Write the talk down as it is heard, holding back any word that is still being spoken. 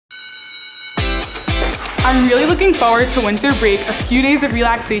I'm really looking forward to winter break, a few days of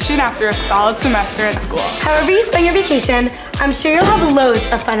relaxation after a solid semester at school. However you spend your vacation, I'm sure you'll have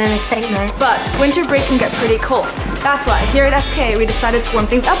loads of fun and excitement. But winter break can get pretty cold. That's why here at SKA we decided to warm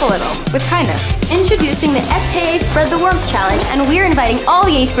things up a little with kindness. Introducing the SKA Spread the Warmth Challenge, and we're inviting all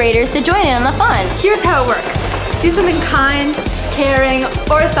the 8th graders to join in on the fun. Here's how it works. Do something kind, caring,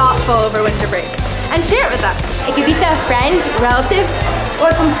 or thoughtful over winter break. And share it with us. It could be to a friend, relative, or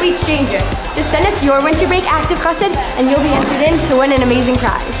a complete stranger. Just send us your winter break active chesed and you'll be entered in to win an amazing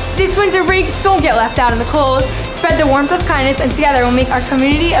prize. This winter break, don't get left out in the cold. Spread the warmth of kindness, and together we'll make our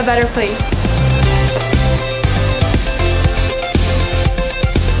community a better place.